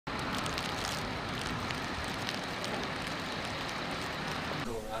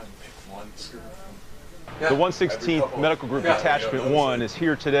The 116th Medical Group Detachment 1 is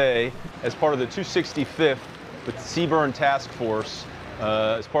here today as part of the 265th with the Seaburn Task Force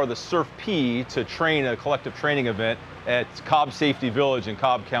as part of the Surf P to train a collective training event at Cobb Safety Village in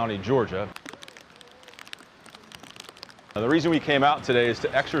Cobb County, Georgia. The reason we came out today is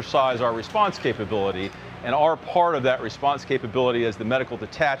to exercise our response capability, and our part of that response capability as the medical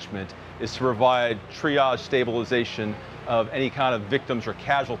detachment is to provide triage stabilization of any kind of victims or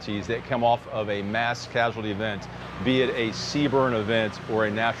casualties that come off of a mass casualty event, be it a Seaburn event or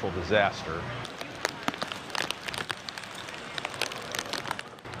a natural disaster.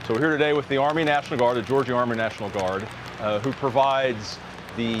 So we're here today with the Army National Guard, the Georgia Army National Guard, who provides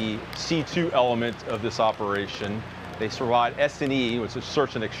the C2 element of this operation. They provide S&E, which is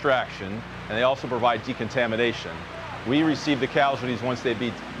search and extraction, and they also provide decontamination. We receive the casualties once they've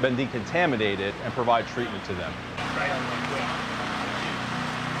been decontaminated and provide treatment to them.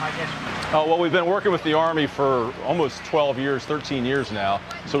 Well, we've been working with the Army for almost 12 years, 13 years now,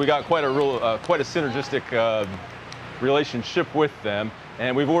 so we got quite a synergistic relationship with them.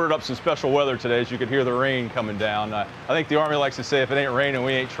 And we've ordered up some special weather today, as you can hear the rain coming down. I think the Army likes to say, if it ain't raining,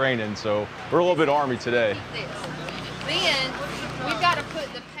 we ain't training, so we're a little bit Army today. Then we've got to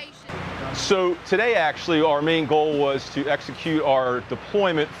put the patient. So today, actually, our main goal was to execute our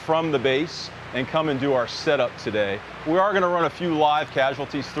deployment from the base and come and do our setup today. We are going to run a few live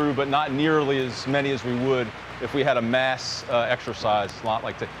casualties through, but not nearly as many as we would if we had a mass exercise lot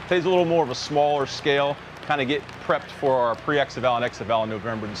like today. Today's a little more of a smaller scale, kind of get prepped for our pre-exeval and exeval in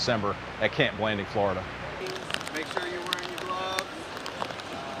November, December at Camp Blanding, Florida. Make sure you're wearing your gloves.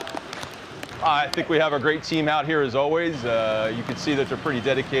 I think we have a great team out here as always. You can see that they're pretty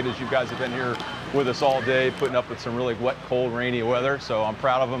dedicated. You guys have been here with us all day, putting up with some really wet, cold, rainy weather. So I'm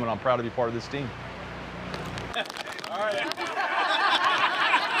proud of them, and I'm proud to be part of this team.